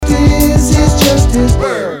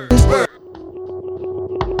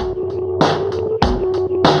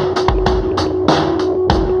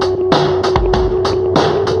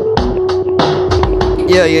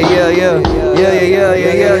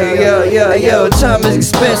yo, time is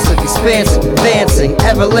expensive, expansive, advancing,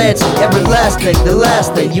 avalanching, everlasting, the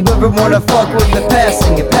last thing you ever wanna fuck with the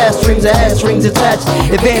passing. And past dreams that has strings attached,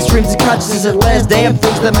 advanced streams of consciousness at last. Damn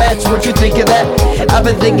things that match, what you think of that? I've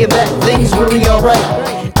been thinking back, things really alright.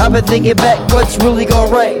 I've been thinking back, what's really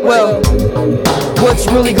gone right? Well, what's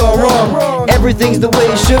really gone wrong? Everything's the way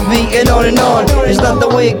it should be, and on and on. It's not the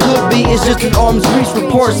way it could be, it's just an arm's reach for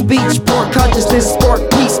poor speech, poor consciousness, sport,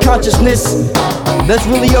 peace, consciousness. That's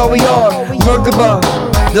really all we are. Merkaba,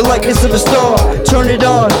 the likeness of a star. Turn it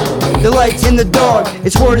on, the lights in the dark.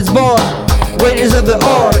 Its word is born, waiters of the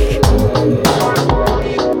ark.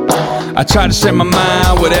 I try to share my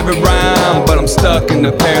mind with every rhyme, but I'm stuck in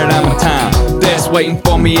the paradigm of time. Death's waiting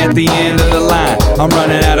for me at the end of the line. I'm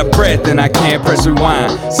running out of breath and I can't press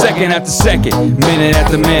rewind. Second after second, minute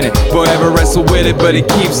after minute. Forever wrestle with it, but it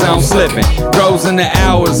keeps on slipping. Grows into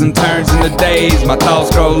hours and turns into days. My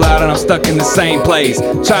thoughts grow loud and I'm stuck in the same place.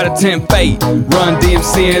 Try to tempt fate, run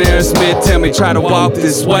DMC and Aerosmith tell me try to walk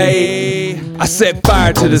this way. I set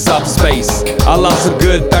fire to this office space. I lost a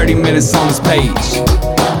good 30 minutes on this page.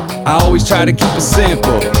 I always try to keep it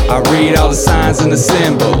simple. I read all the signs and the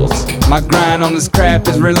symbols. My grind on this craft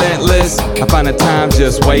is relentless. I find the time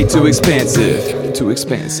just way too expensive. Too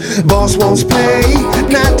expensive. Boss wants pay,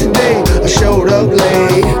 not today. I showed up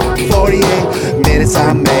late. 48 minutes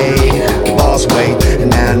I made. Boss wait,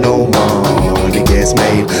 and now no money gets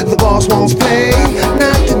made. The boss wants pay,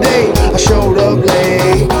 not today. I showed up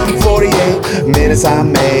late. 48 minutes I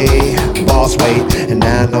made. Boss wait, and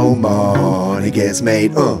now no money gets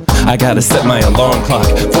made. I gotta set my alarm clock,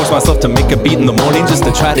 force myself to make a beat in the morning just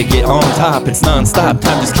to try to get on top. It's non-stop,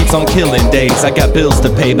 time just keeps on killing days. I got bills to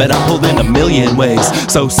pay, but I'm holding a million ways.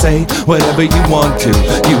 So say whatever you want to,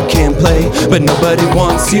 you can play, but nobody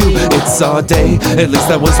wants you. It's all day, at least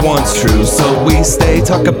that was once true. So we stay,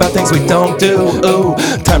 talk about things we don't do. Ooh,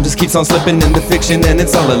 time just keeps on slipping into fiction and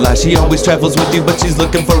it's all a lie. She always travels with you, but she's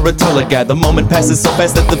looking for a taller guy. The moment passes so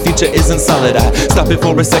fast that the future isn't solid. I stop it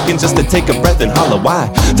for a second just to take a breath and holler. Why?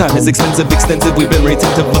 Time is expensive, extensive. We've been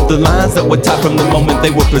retentive of the lines that were taught from the moment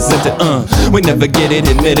they were presented. We never get it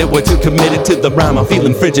admitted, we're too committed to the rhyme. I'm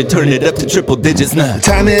feeling frigid, turn it up to triple digits now.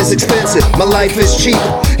 Time is expensive, my life is cheap.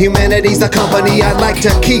 Humanity's the company I like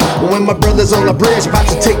to keep. When my brother's on the bridge about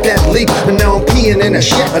to take that leap, and now I'm peeing in the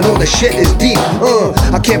shit, I know the shit is deep.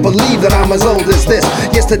 I can't believe that I'm as old as this.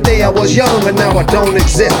 Yesterday I was young and now I don't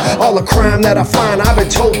exist. All the crime that I find, I've been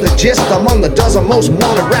told the gist. I'm on the dozen most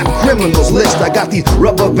wanted rap criminals list. I got these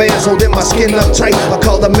rubber bands holding my skin up tight. I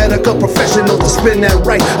call the medical professionals to spin that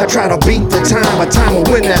right. I try to beat the time, my time will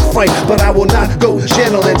win that fight, but I will not go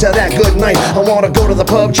gentle into that good night. I wanna go to the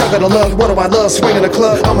pub, chugging a lug. What do I love? Swinging a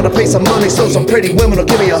club. I'm gonna pay some money so some pretty women will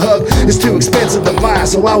give me a hug. It's too expensive to buy,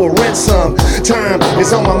 so I will rent some. Time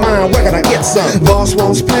is on my mind, where can I get some? Boss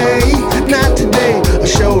wants pay, not today. I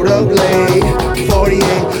showed up late.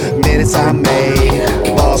 48 minutes I made.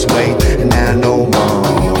 Boss wait, and now no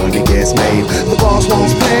money gets made. The boss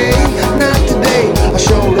wants pay, not today. I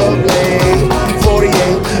showed up late.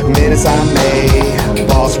 48 minutes I made.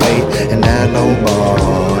 Boss wait, and now no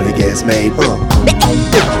money gets made.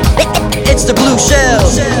 It's the blue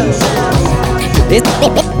shells.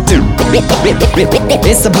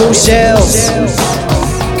 It's the blue shells.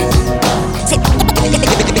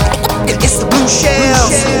 It's the blue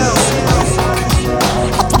shells.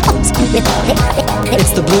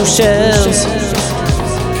 It's the blue shells.